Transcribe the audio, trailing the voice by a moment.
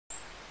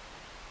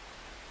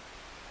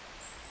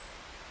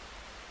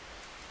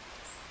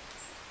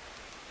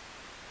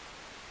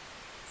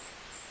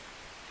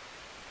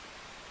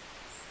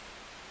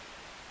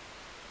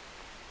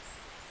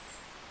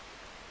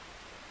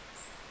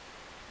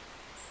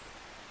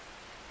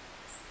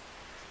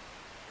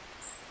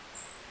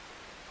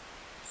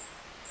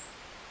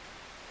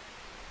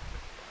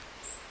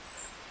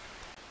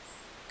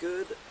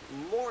Good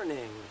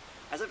morning.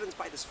 As evidenced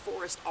by this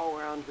forest all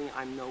around me,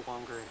 I'm no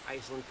longer in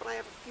Iceland, but I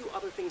have a few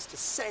other things to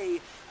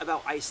say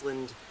about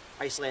Iceland,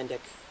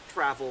 Icelandic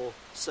travel,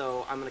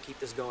 so I'm going to keep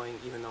this going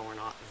even though we're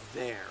not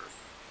there.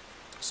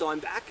 So I'm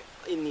back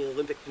in the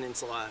Olympic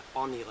Peninsula,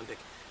 on the Olympic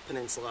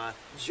Peninsula,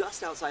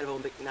 just outside of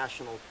Olympic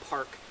National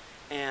Park,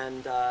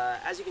 and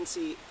as you can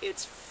see,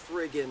 it's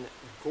friggin'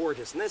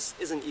 gorgeous. And this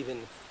isn't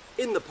even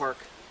in the park.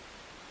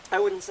 I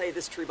wouldn't say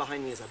this tree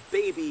behind me is a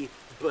baby,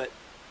 but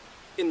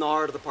in the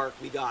heart of the park,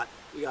 we got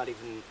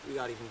even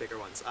bigger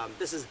ones.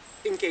 This is,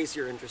 in case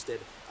you're interested,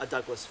 a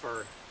Douglas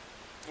fir,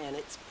 and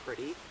it's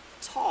pretty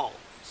tall.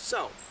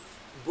 So,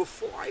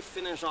 before I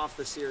finish off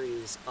the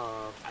series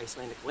of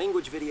Icelandic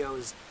language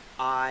videos,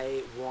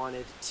 I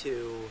wanted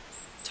to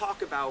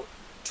talk about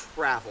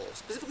travel,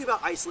 specifically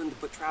about Iceland,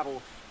 but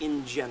travel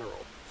in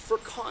general. For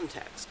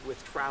context,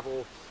 with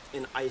travel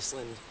in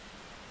Iceland,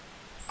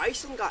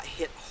 Iceland got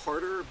hit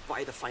harder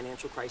by the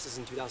financial crisis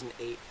in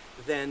 2008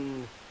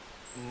 than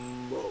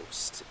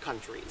most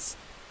countries.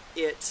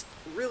 It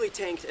really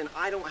tanked, and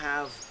I don't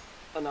have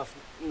enough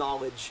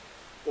knowledge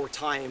or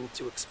time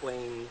to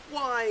explain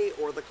why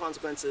or the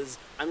consequences.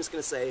 I'm just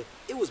going to say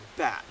it was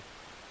bad.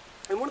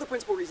 And one of the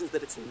principal reasons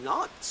that it's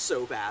not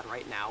so bad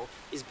right now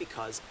is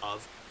because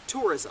of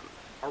tourism.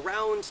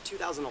 Around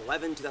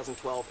 2011,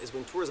 2012 is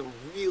when tourism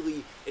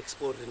really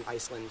exploded in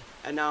Iceland,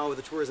 and now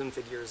the tourism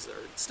figures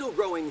are still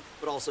growing,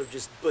 but also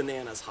just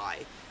bananas high.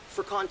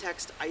 For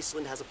context,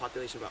 Iceland has a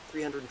population of about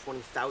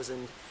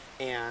 320,000,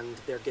 and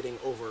they're getting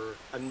over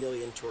 1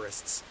 million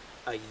tourists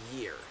a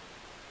year.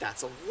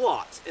 That's a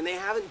lot, and they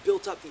haven't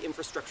built up the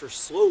infrastructure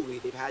slowly.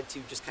 They've had to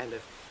just kind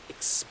of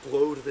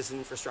explode this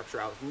infrastructure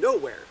out of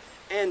nowhere,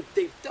 and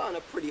they've done a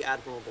pretty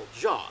admirable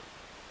job.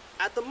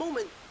 At the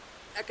moment,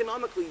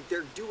 economically,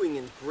 they're doing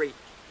in great.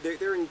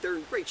 They're in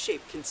great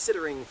shape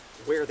considering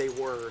where they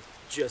were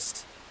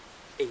just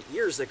 8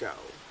 years ago.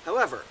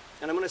 However,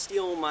 and I'm going to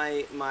steal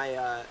my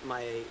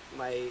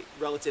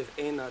relative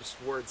Einar's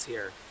words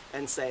here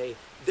and say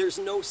there's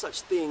no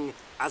such thing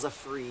as a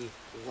free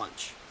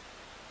lunch.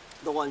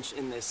 The lunch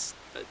in this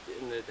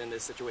in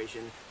this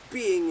situation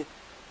being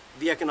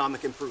the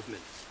economic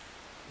improvement.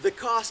 The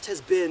cost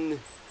has been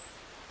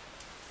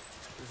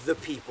the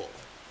people.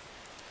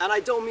 And I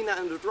don't mean that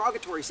in a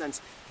derogatory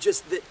sense,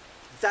 just that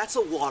that's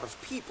a lot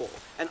of people,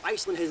 and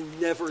Iceland has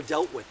never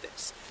dealt with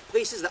this.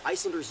 Places that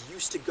Icelanders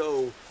used to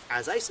go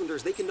as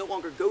Icelanders, they can no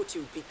longer go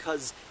to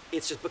because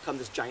it's just become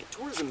this giant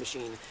tourism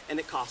machine, and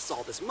it costs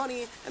all this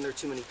money, and there are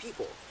too many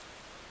people.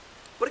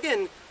 But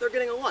again, they're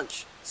getting a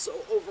lunch, so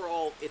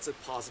overall, it's a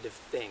positive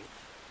thing.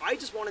 I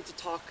just wanted to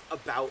talk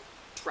about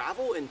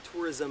travel and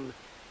tourism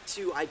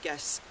to, I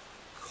guess,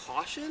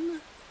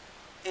 caution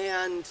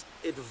and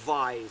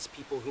advise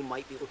people who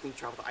might be looking to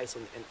travel to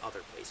Iceland and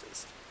other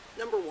places.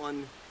 Number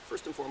one,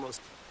 first and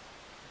foremost,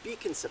 be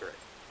considerate.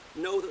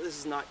 Know that this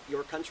is not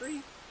your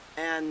country,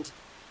 and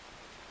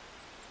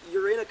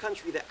you're in a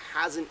country that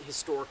hasn't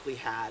historically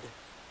had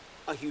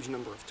a huge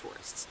number of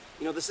tourists.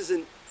 You know, this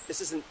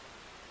isn't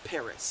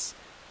Paris,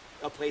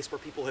 a place where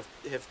people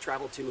have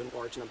traveled to in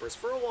large numbers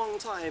for a long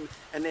time,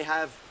 and they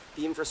have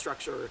the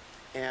infrastructure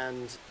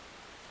and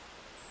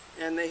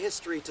the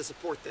history to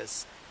support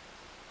this.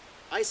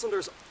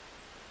 Icelanders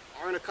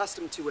aren't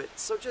accustomed to it,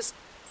 so just,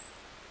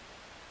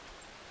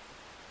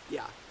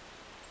 yeah.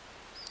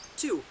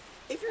 2,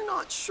 if you're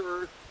not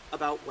sure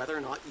about whether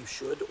or not you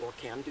should or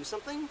can do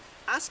something,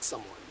 ask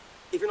someone.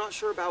 If you're not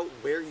sure about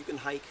where you can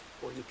hike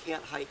or you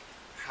can't hike,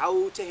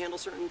 how to handle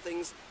certain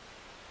things,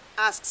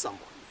 ask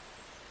someone.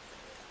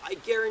 I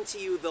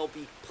guarantee you they'll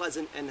be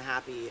pleasant and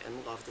happy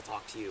and love to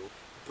talk to you,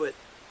 but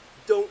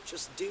don't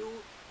just do,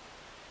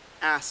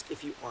 ask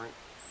if you aren't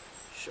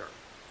sure.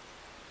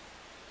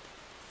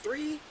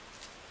 3,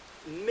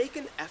 make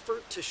an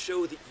effort to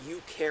show that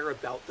you care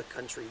about the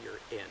country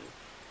you're in.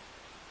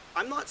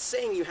 I'm not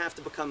saying you have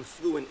to become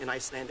fluent in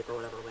Icelandic or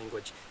whatever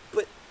language,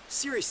 but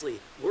seriously,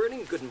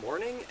 learning good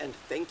morning and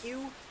thank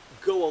you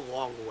go a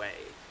long way,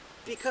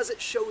 because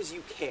it shows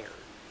you care.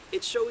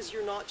 It shows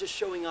you're not just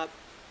showing up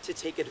to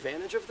take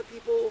advantage of the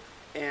people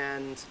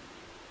and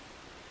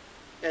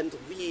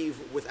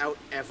leave without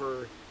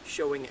ever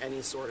showing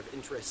any sort of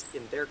interest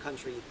in their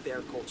country,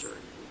 their culture.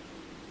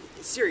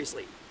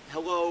 Seriously.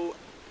 Hello,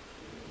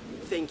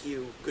 thank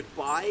you,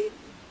 goodbye.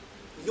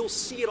 You'll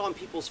see it on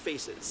people's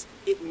faces.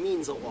 It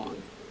means a lot.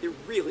 It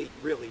really,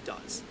 really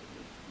does.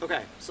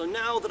 Okay, so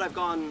now that I've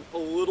gone a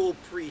little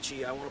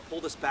preachy, I want to pull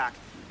this back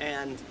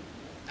and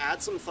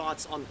add some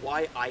thoughts on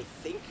why I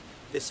think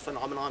this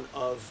phenomenon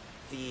of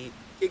the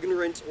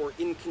ignorant or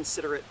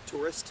inconsiderate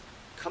tourist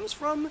comes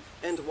from,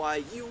 and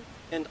why you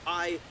and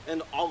I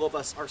and all of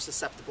us are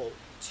susceptible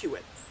to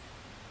it.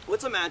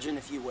 Let's imagine,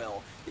 if you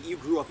will, that you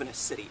grew up in a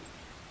city.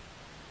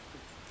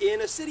 In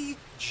a city,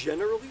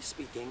 generally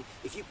speaking,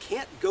 if you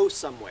can't go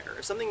somewhere,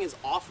 if something is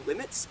off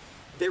limits,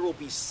 there will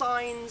be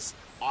signs,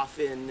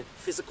 often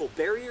physical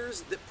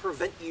barriers, that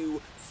prevent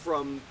you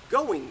from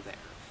going there.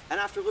 And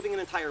after living an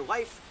entire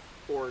life,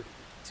 or a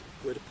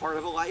good part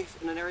of a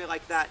life in an area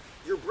like that,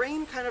 your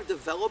brain kind of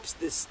develops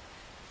this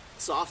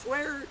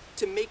software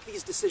to make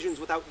these decisions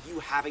without you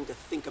having to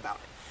think about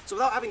it. So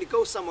without having to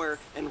go somewhere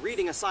and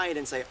reading a sign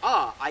and say,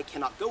 I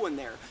cannot go in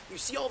there, you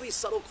see all these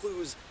subtle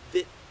clues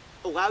that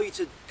allow you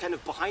to kind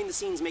of behind the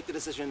scenes make the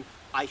decision,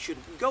 I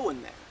shouldn't go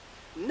in there.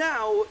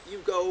 Now you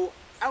go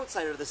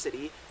outside of the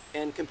city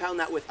and compound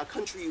that with a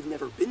country you've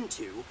never been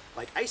to,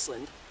 like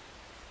Iceland,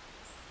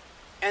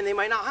 and they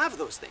might not have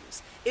those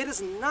things. It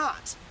is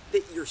not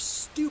that you're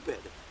stupid.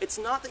 It's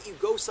not that you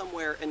go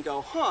somewhere and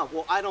go,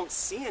 well, I don't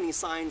see any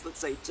signs that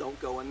say don't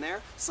go in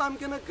there, so I'm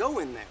gonna go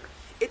in there.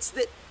 It's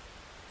that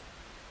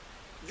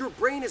your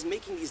brain is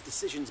making these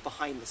decisions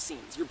behind the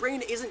scenes. Your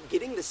brain isn't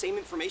getting the same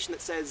information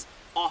that says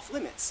off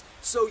limits.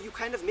 So you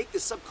kind of make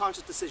this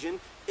subconscious decision,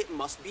 it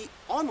must be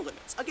on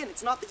limits. Again,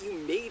 it's not that you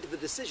made the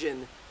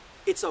decision,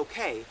 it's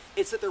okay.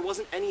 It's that there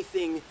wasn't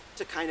anything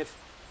to kind of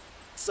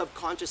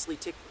subconsciously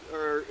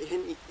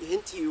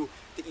hint to you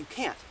that you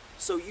can't.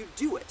 So you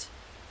do it.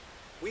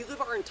 We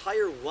live our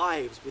entire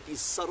lives with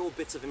these subtle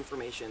bits of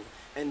information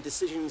and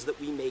decisions that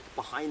we make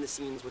behind the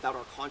scenes without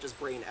our conscious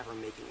brain ever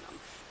making them.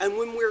 And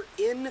when we're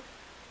in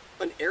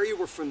an area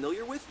we're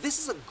familiar with, this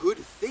is a good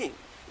thing.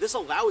 This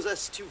allows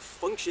us to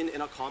function in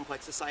a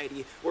complex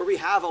society where we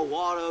have a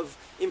lot of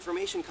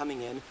information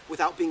coming in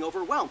without being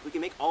overwhelmed. We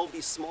can make all of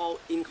these small,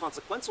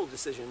 inconsequential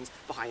decisions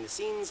behind the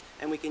scenes,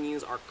 and we can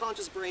use our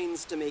conscious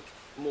brains to make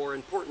more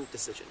important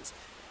decisions.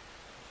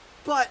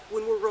 But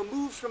when we're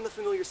removed from the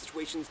familiar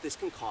situations, this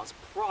can cause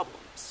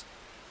problems.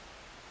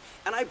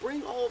 And I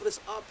bring all of this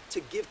up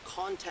to give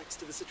context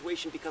to the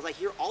situation because I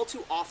hear all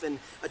too often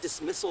a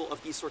dismissal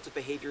of these sorts of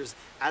behaviors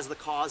as the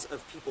cause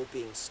of people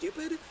being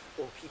stupid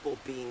or people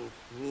being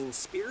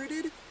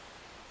mean-spirited.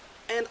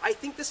 And I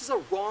think this is a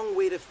wrong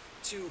way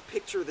to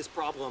picture this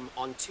problem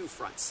on two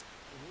fronts.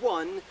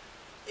 One,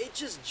 it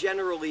just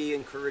generally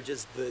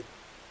encourages the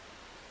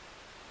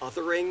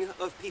othering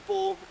of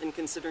people and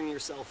considering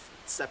yourself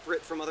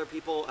separate from other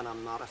people, and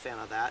I'm not a fan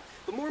of that.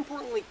 But more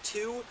importantly,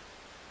 two,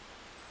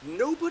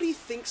 nobody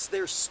thinks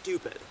they're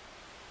stupid.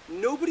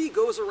 Nobody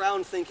goes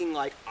around thinking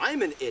like,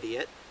 I'm an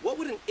idiot. What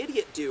would an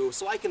idiot do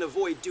so I can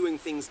avoid doing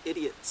things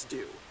idiots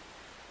do?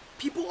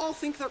 People all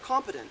think they're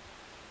competent.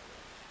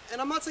 And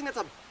I'm not saying that's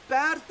a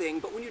bad thing,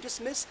 but when you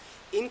dismiss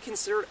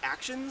inconsiderate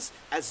actions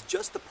as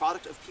just the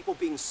product of people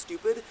being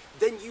stupid,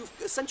 then you've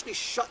essentially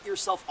shut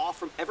yourself off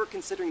from ever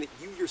considering that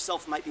you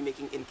yourself might be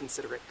making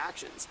inconsiderate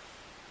actions.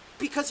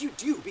 Because you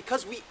do,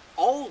 because we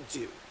all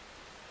do.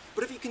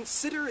 But if you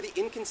consider the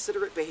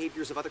inconsiderate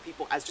behaviors of other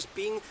people as just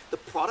being the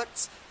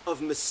products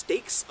of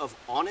mistakes of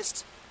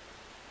honest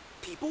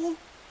people,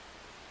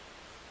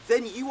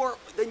 then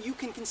you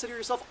can consider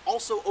yourself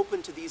also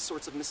open to these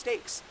sorts of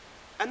mistakes.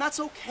 And that's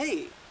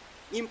okay.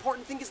 The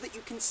important thing is that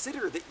you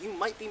consider that you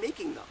might be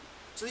making them,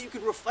 so that you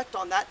can reflect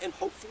on that and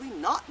hopefully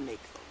not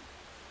make them.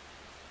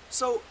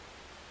 So,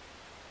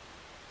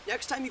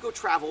 next time you go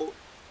travel,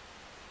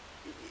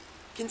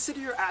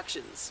 consider your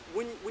actions.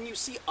 When you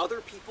see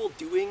other people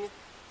doing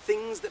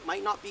things that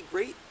might not be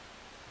great,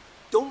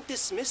 don't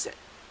dismiss it.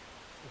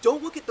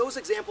 Don't look at those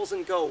examples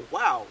and go,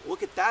 wow,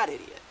 look at that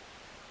idiot.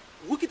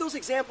 Look at those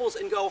examples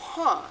and go,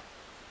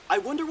 I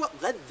wonder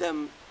what led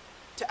them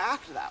to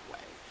act that way.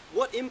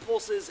 What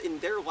impulses in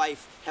their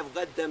life have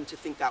led them to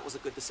think that was a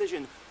good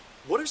decision?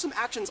 What are some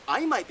actions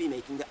I might be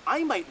making that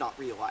I might not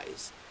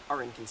realize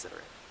are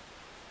inconsiderate?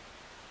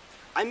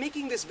 I'm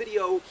making this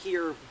video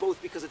here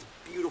both because it's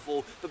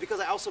beautiful, but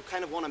because I also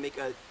kind of want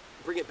to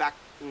bring it back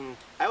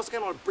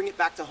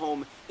to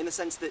home in the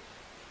sense that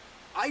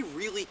I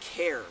really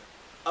care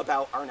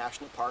about our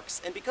national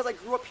parks, and because I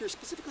grew up here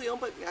specifically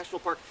owned by the national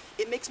park,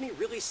 it makes me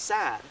really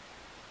sad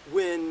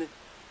when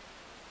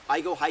I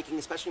go hiking,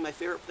 especially my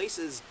favorite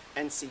places,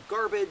 and see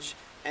garbage,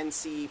 and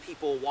see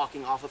people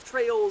walking off of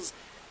trails,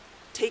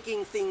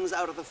 taking things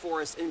out of the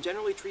forest, and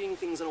generally treating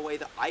things in a way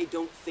that I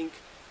don't think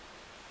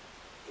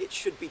it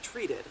should be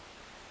treated.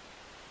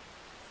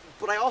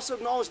 But I also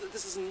acknowledge that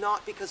this is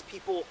not because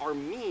people are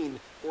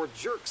mean, or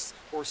jerks,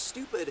 or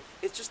stupid,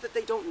 it's just that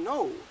they don't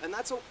know, and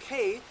that's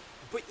okay,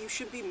 but you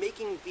should be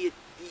making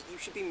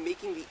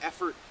the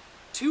effort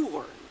to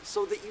learn,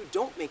 so that you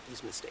don't make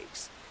these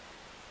mistakes.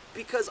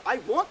 Because I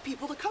want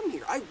people to come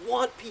here. I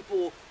want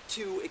people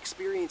to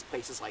experience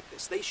places like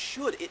this. They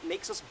should. It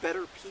makes us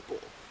better people.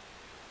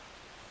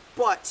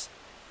 But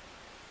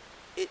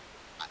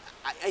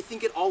I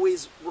think it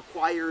always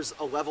requires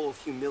a level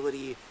of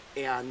humility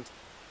and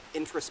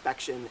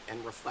introspection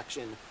and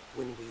reflection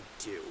when we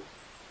do.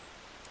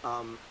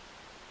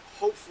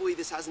 Hopefully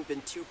this hasn't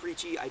been too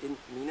preachy. I didn't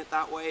mean it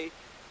that way.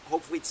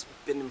 Hopefully it's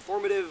been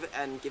informative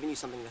and given you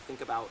something to think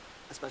about,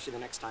 especially the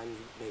next time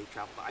you may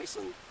travel to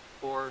Iceland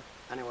or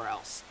anywhere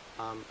else.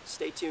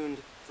 Stay tuned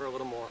for a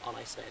little more on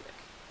Icelandic.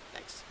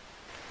 Thanks.